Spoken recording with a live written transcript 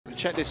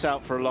check this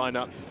out for a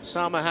lineup.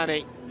 Salma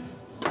Hany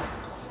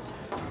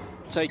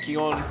taking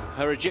on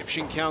her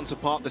Egyptian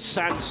counterpart, the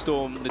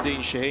Sandstorm,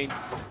 Nadine Shahin.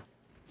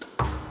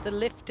 The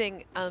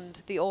lifting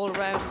and the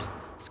all-round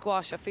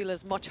squash, I feel,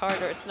 is much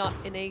harder. It's not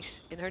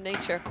innate in her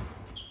nature.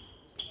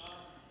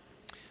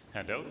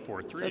 Hand out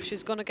 4-3. So if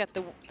she's going to get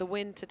the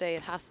win today,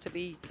 it has to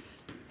be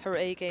her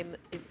A game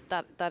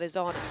that is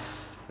on.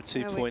 A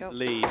 2-point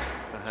lead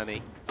for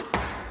Hany,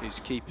 who's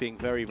keeping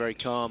very, very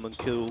calm and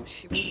cool.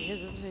 She really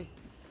is, isn't she?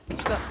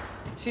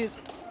 She's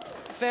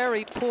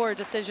very poor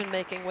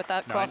decision-making with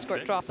that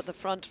cross-court drop at the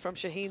front from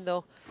Shahin,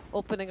 though,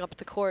 opening up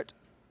the court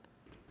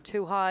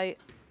too high.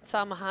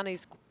 Salma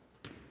Hany's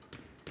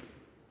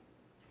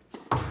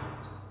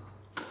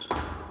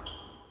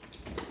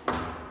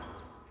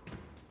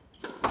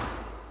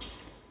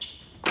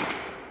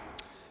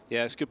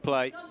yeah, it's good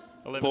play.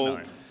 11-9. Ball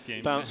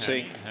Game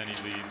bouncing. Hany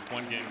leads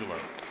 1 game to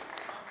love.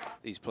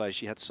 These players,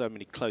 she had so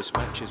many close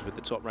matches with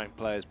the top-ranked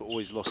players, but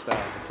always lost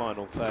out in the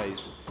final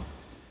phase.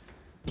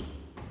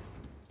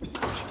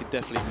 She could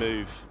definitely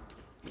move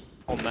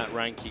on that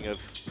ranking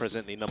of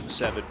presently number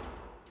 7.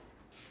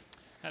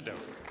 Hand out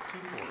 2-4.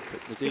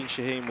 But Nadine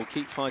Shahin will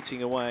keep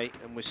fighting away,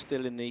 and we're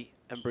still in the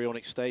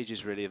embryonic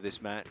stages, really, of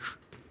this match.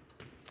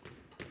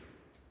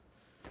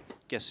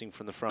 Guessing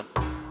from the front.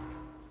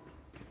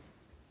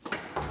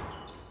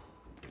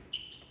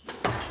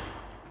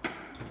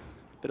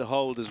 Bit of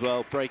hold as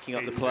well, breaking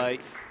up the play.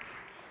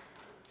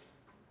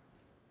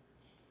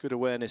 Good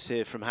awareness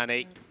here from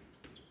Hany.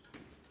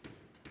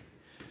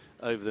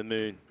 Over the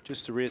moon.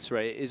 Just to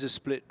reiterate, it is a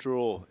split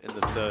draw in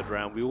the 3rd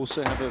round. We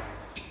also have a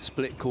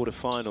split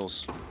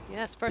quarterfinals.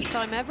 yes, first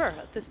time ever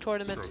at this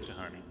tournament. Stroke to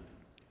Hany.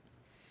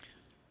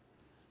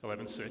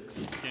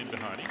 11-6. Game to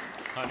Hany.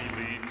 Hany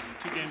leads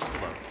 2 games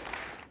to love.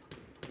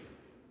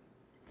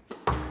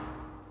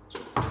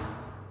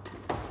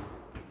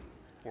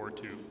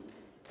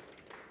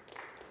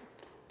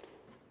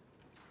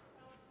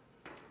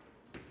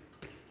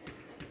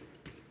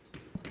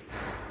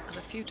 And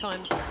a few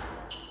times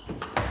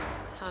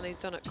Hany's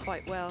done it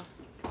quite well.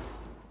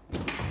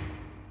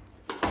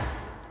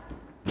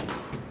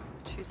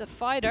 She's a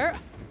fighter.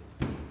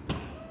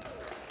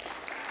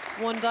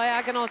 One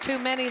diagonal too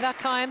many that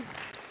time.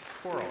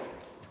 4-all.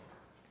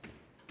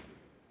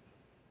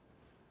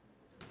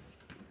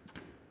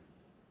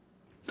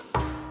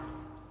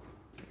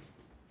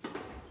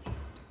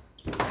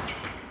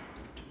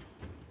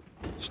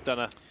 She's done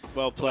a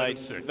well played,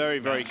 very,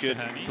 very good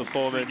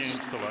performance.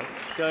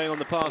 Going on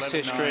the past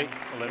history,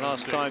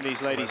 last time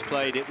these ladies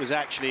played, it was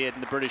actually in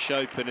the British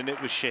Open, and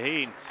it was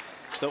Shahin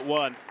that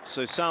won.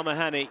 So Salma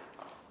Hany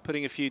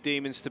putting a few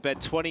demons to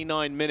bed.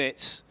 29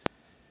 minutes,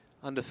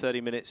 under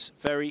 30 minutes.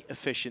 Very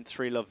efficient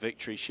 3-love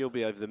victory. She'll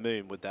be over the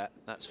moon with that,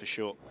 that's for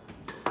sure.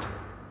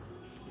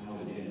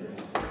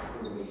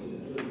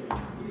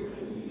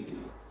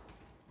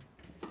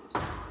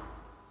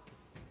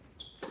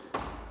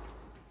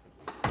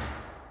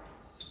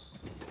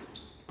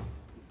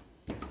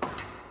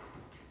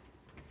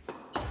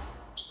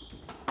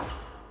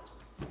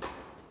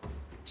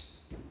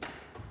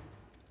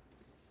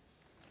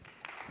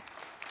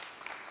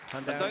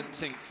 I don't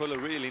think Fuller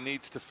really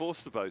needs to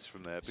force the bows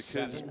from there,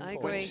 because I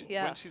agree,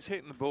 when she's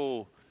hitting the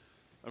ball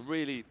and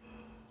really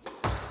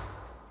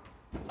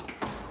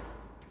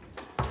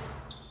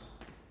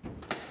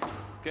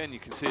again, you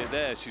can see it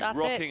there. She's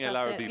rocking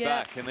Elaraby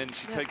back, and then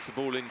she takes the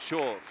ball in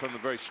short from a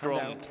very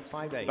strong,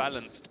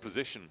 balanced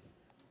position.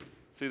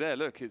 See there,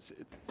 look, it's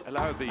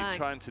Elaraby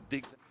trying to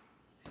dig.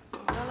 She's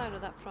done well out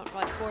of that front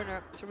right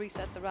corner to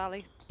reset the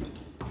rally.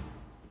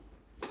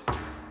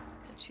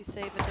 She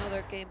saved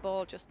another game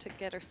ball just to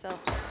get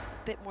herself a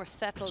bit more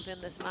settled in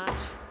this match.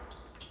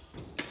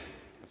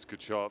 That's a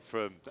good shot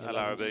from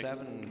Elaraby.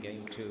 7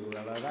 game to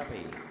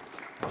Elaraby.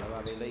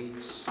 Elaraby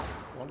leads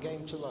 1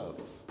 game to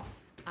love.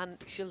 And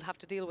she'll have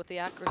to deal with the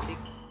accuracy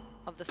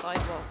of the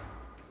sidewall.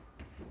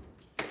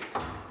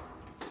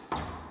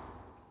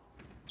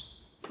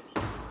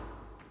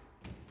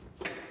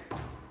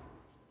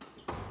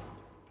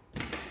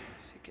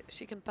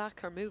 She can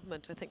back her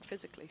movement, I think,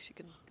 physically. She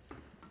can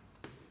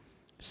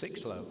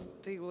 6 love.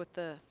 deal with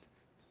the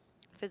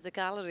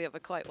physicality of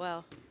it quite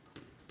well.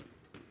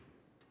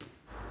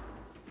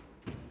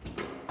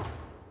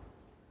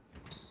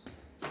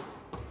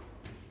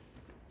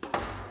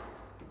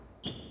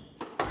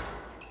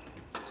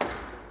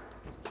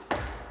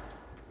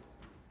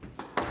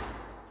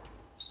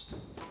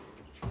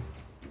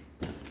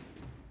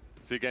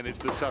 So again, it's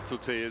the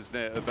subtlety, isn't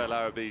it, of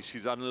Elaraby?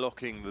 She's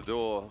unlocking the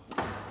door.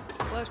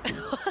 Well,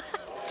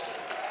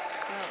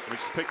 We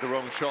just picked the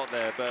wrong shot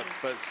there, but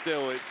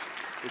still, it's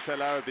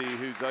Elaraby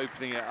who's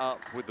opening it up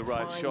with the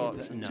right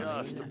shots and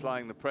just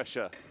applying the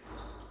pressure.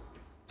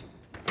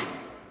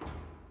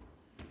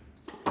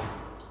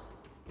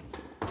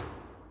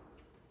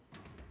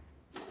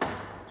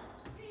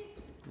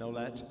 No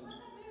let.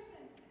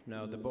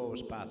 No, the ball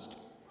was passed.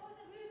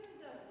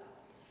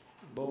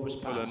 Ball was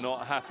passed. Fuller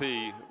not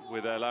happy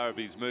with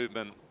Elaraby's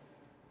movement.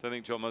 I don't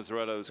think John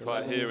Mazzarello was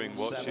quite hearing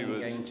what she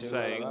was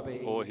saying,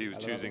 or he was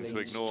choosing to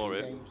ignore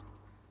it.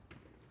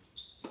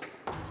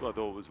 So I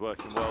thought was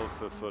working well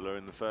for Fuller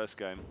in the first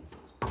game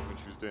when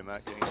she was doing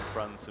that, getting in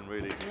front and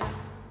really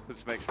put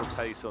some extra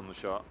pace on the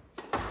shot.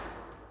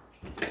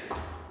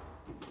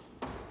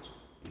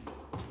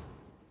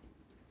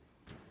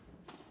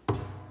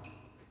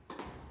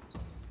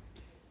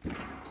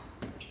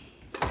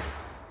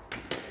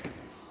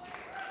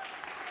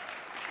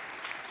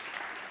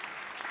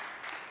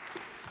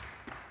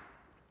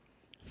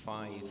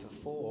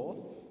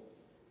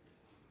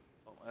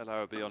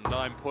 Elaraby on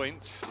 9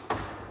 points.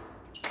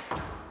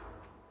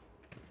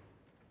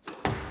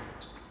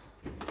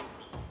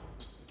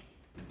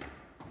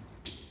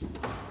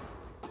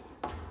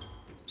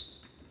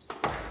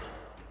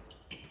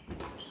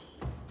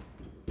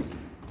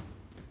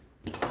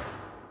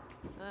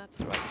 That's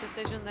the right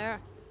decision there.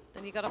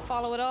 Then you got to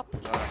follow it up.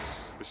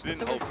 But she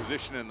didn't hold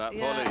position in that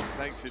volley.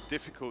 Makes it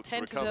difficult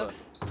to recover.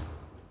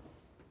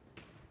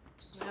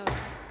 Now it's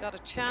got a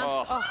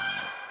chance.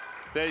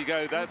 There you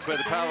go, that's where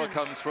the power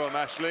comes from,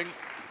 Aisling.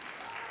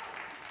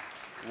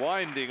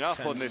 Winding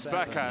up on this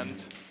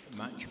backhand.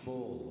 Match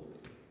ball.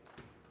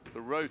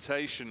 The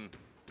rotation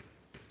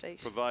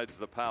provides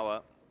the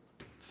power.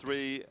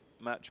 3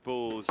 match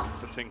balls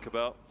for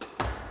Tinkerbell.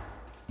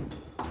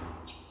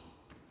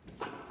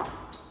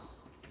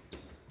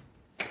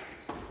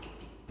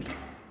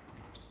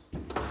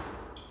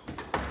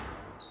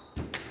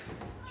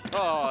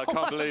 Oh, I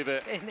can't believe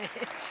it.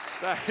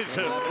 That is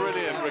a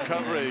brilliant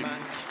recovery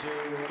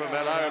from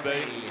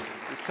Elaraby.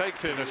 Just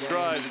takes it in a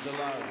stride.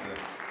 It's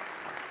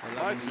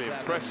nicely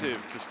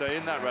impressive to stay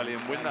in that rally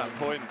and win that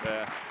point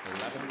there.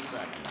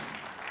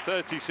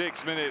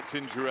 36 minutes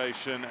in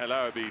duration,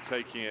 Elaraby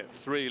taking it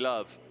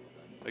 3-love.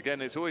 Again,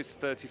 it's always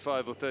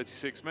 35 or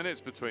 36 minutes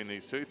between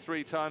these two.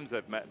 3 times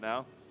they've met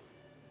now.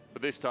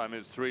 But this time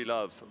it's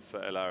 3-love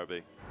for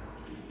Elaraby.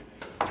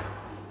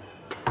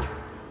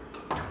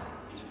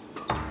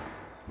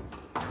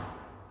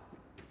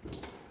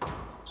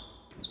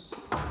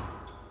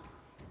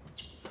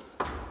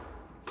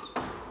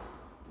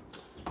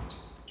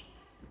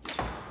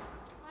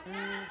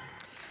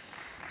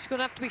 She's going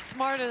to have to be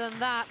smarter than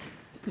that.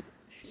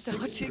 She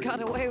thought she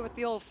got away with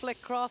the old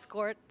flick cross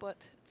court, but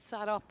it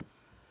sat up.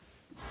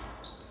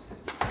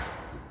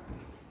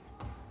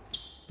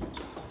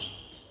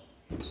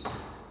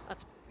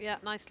 That's,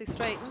 nicely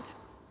straightened.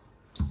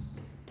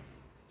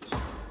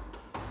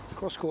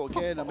 Cross court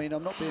again. I mean,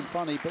 I'm not being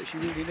funny, but she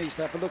really needs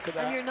to have a look at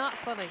that. And you're not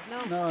funny,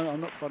 no. No,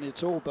 I'm not funny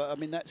at all, but I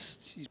mean, I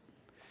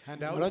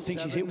don't think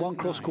she's hit one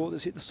cross court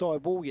that's hit the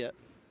side wall yet.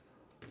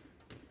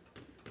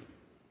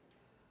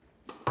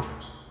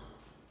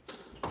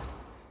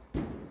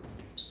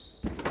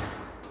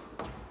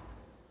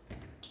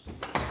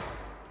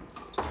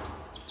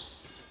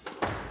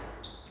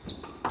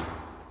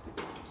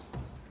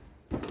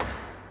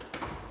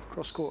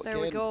 Cross court there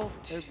again. We go.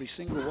 Every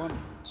single one.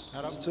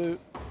 That's 2.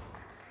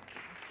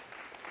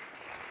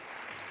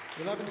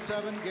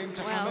 11-7, game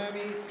to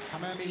Hammamy.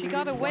 Hammamy she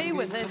got away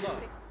with it.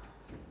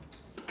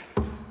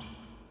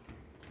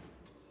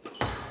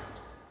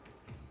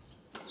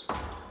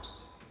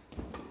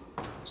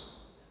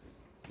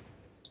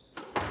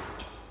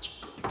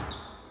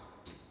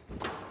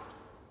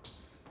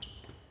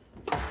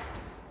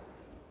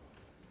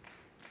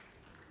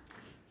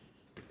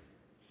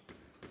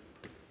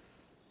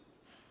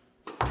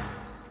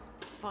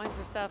 Finds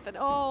herself in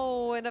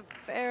a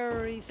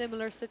very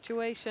similar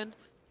situation.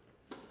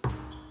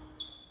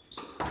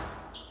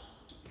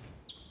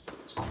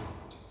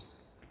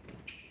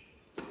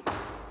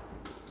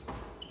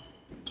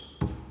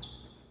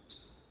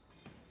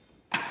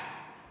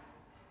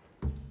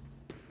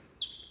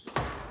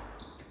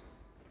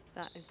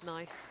 That is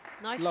nice.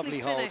 Nicely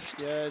Lovely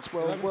finished. hold. Yeah, it's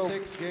well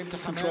game to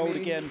controlled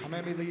Hammamy. again.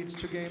 Hammamy leads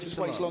 2 games. Just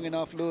waits long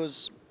enough,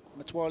 lures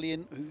Metwally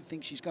in, who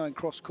thinks she's going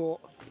cross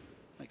court.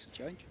 Makes a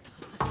change.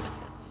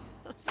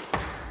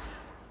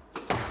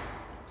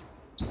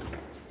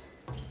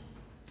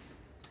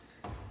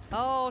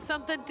 Oh,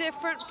 something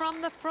different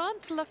from the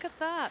front. Look at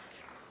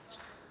that.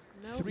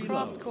 No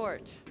cross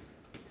court.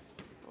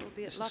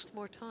 Albeit lots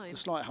more time. The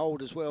slight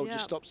hold as well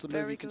just stops the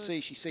move. You can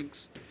see she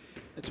sinks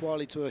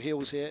Metwally to her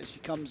heels here. She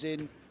comes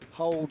in,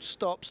 holds,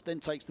 stops, then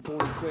takes the ball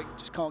in quick.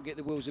 Just can't get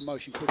the wheels in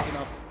motion quick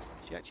enough.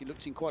 She actually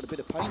looked in quite a bit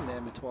of pain there,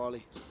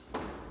 Metwally.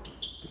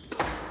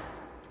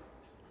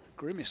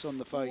 Grimace on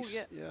the face.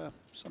 Ooh, yeah,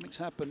 something's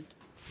happened.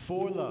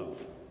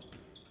 4-love.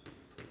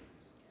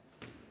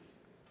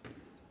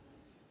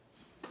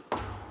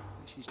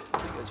 I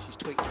think she's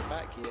tweaked her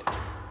back here.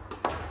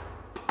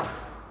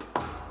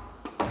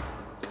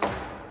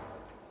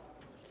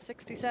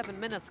 67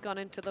 minutes gone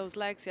into those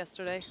legs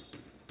yesterday,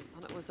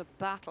 and it was a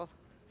battle.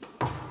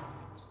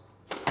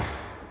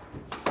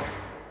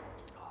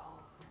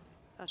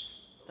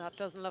 That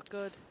doesn't look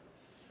good.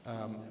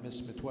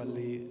 Miss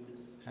Metwally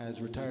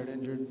has retired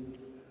injured.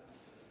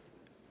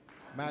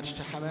 Match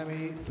to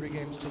Hammamy, 3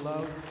 games to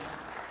love.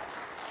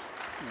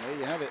 There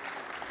you have it.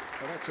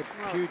 Well, that's a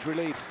huge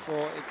relief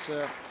for. It's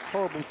a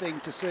horrible thing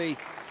to see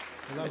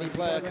any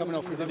player coming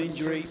off with an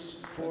injury.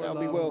 They'll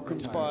be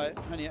welcomed by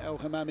Hania El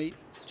Hammamy.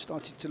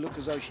 Started to look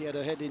as though she had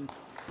her head in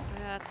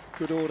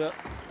good order.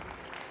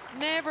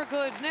 Never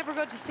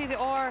good to see the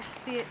R,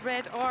 the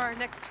red R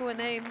next to a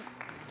name.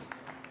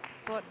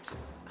 But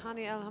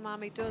Hany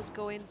Hammamy does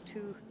go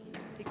into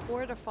the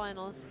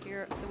quarterfinals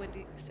here at the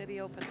Windy City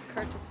Open,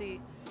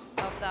 courtesy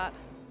of that.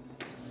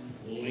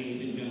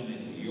 Ladies and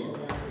gentlemen, your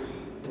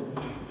referee for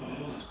my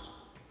final.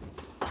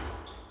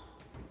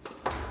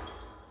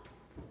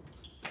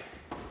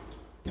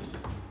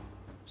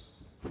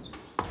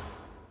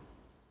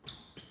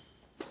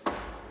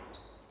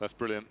 That's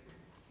brilliant.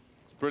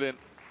 It's brilliant.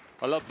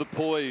 I love the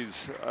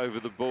poise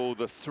over the ball,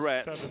 the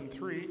threat.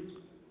 7-3.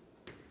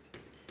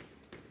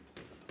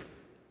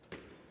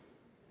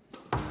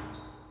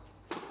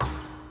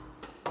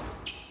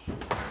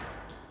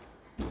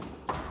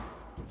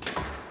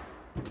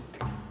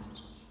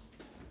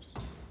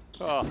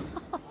 Oh,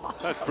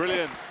 that's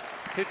brilliant.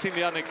 Hitting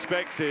the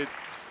unexpected.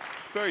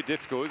 It's very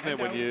difficult, isn't it,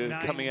 when you're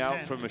coming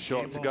out from a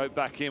shot to go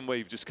back in where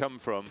you've just come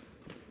from.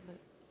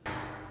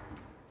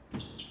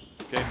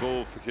 Game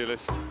ball for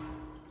Gilis.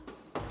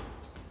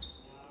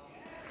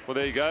 Well,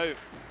 there you go.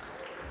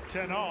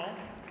 10-all.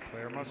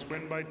 Player must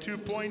win by 2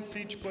 points.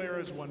 Each player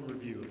has 1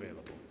 review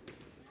available.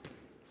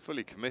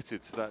 Fully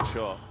committed to that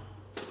shot.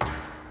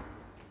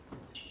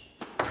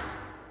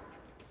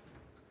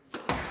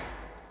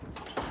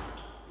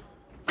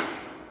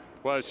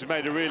 Well, she's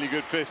made a really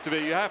good fist of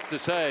it. You have to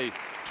say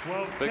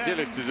that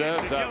Gilis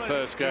deserves that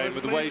first game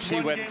with the way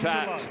she went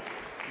at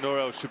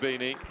Nour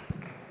Sherbini.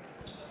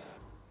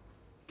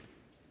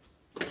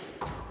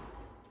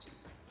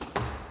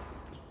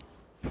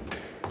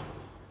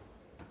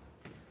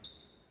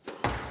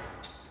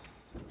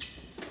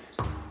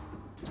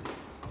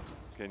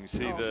 Again, you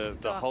see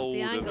the hold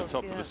at the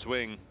top of the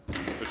swing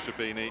for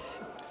Sherbini.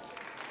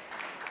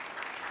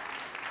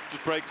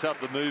 Just breaks up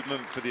the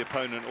movement for the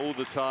opponent all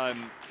the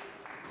time.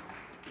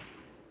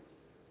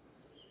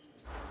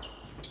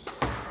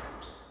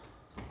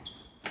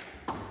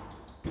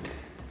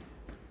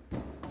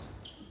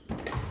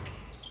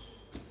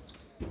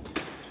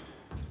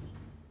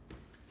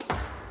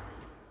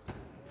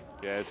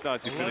 Yeah, it's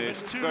nicely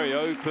finished. Very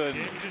open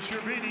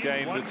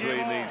game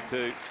between these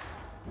two.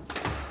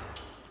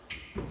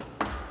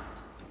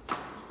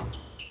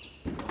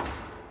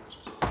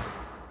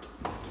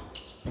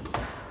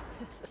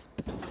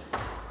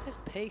 This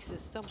pace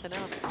is something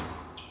else.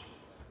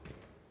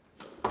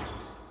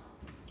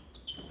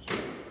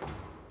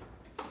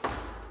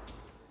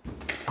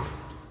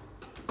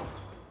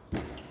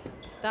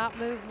 That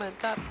movement,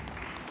 the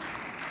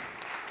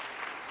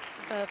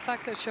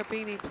fact that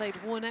Sherbini played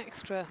 1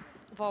 extra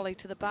volley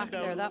to the back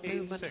there, that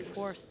movement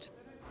forced.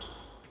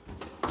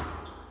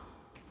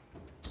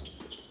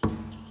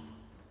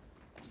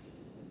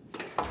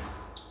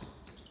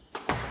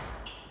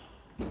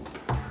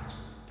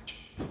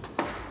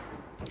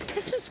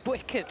 This is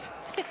wicked.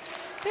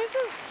 This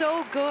is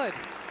so good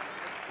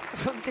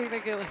from Tinne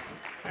Gilis.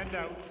 And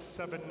out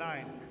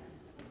 7-9.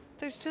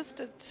 There's just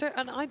a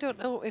certain, I don't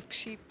know if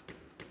she.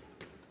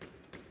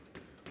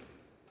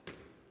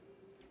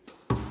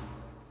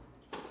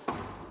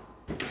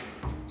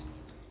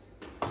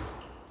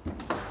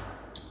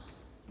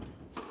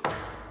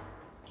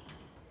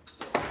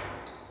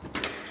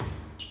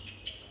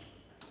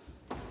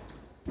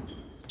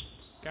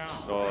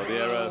 Oh, the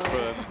error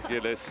from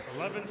Gilis.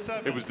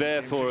 It was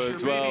there for her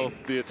as well,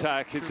 the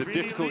attack. It's a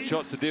difficult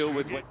shot to deal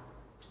with.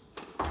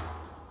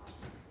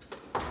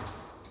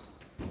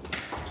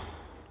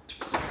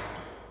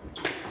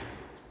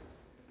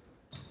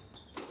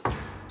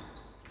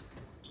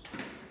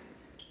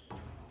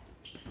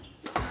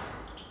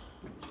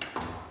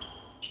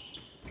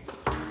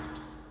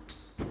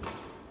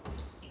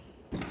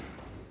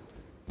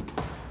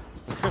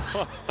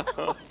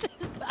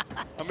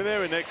 I mean,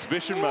 they're in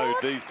exhibition mode,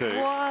 these two.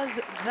 What was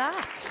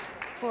that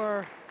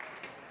for?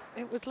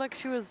 It was like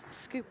she was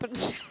scooping,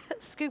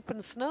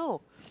 scooping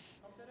snow.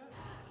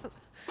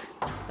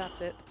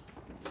 That's it.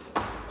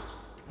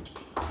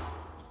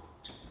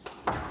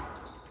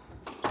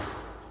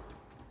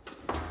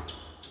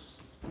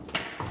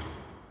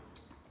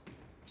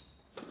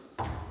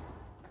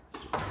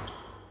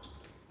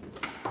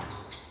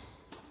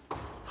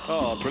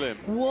 Oh,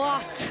 brilliant.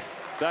 What?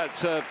 That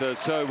served her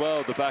so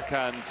well, the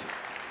backhand.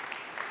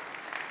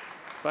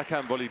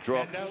 Backhand volley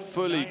drop,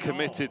 fully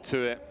committed to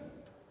it.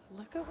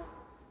 Look at what.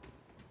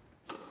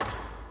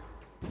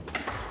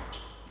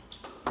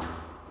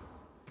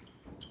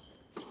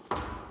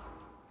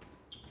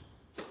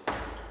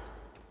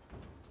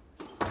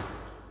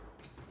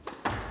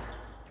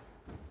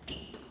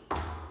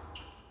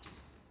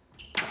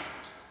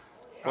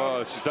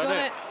 Oh, she's done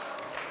it.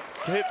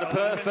 She's hit the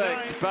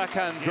perfect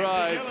backhand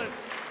drive.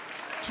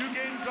 2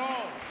 games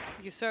all.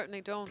 You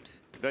certainly don't.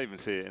 You don't even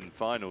see it in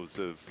finals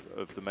of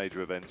the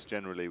major events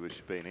generally with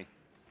Sherbini.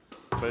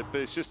 But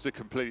it's just a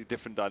completely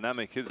different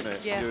dynamic, isn't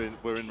it? Yes.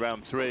 We're in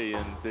round 3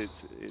 and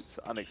it's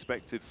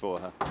unexpected for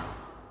her.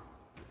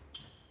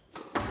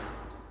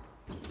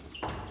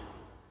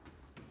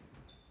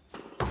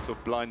 Sort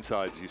of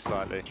blindsides you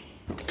slightly.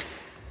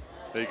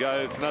 There you go,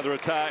 it's another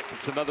attack.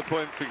 It's another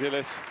point for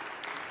Gilis.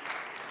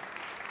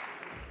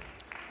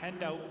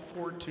 And out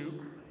 4-2.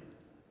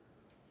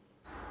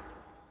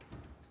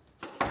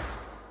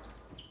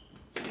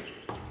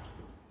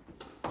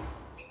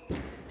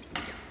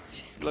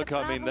 Look,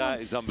 I mean,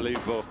 that is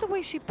unbelievable. Just the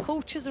way she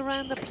poaches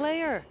around the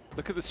player.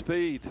 Look at the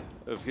speed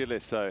of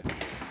Gilis, though.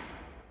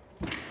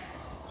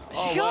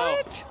 She got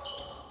it!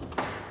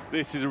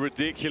 This is a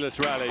ridiculous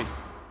rally.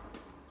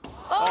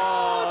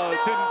 Oh, it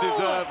no! didn't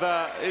deserve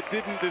that. It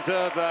didn't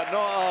deserve that.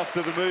 Not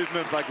after the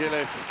movement by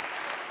Gilis.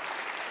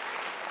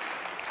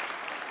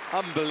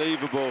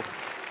 Unbelievable.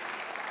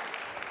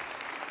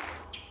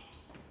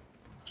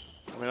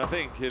 I mean, I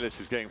think Gilis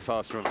is getting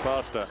faster and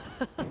faster.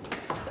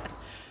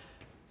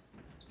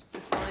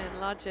 Defying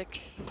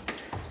logic.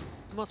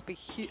 Must be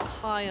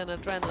high on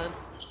adrenaline.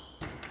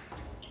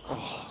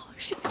 Oh,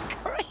 she's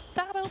cranked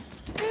that up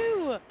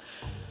too.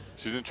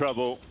 She's in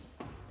trouble.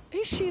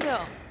 Is she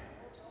though?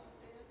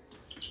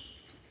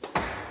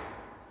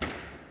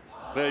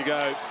 There you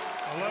go.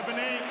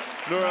 11-8.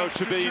 Nour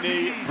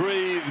Sherbini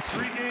breathes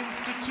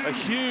a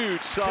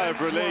huge sigh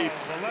of relief.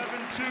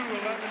 11-2,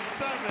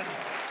 11-7.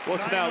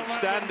 What an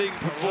outstanding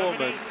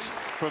performance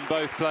from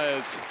both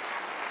players.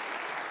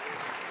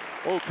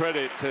 All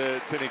credit to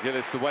Tinne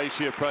Gilis, the way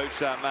she approached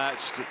that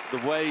match,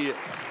 the way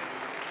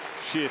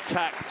she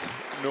attacked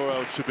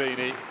Nour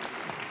Sherbini.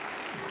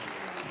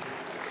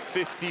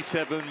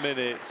 57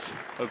 minutes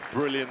of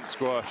brilliant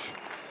squash.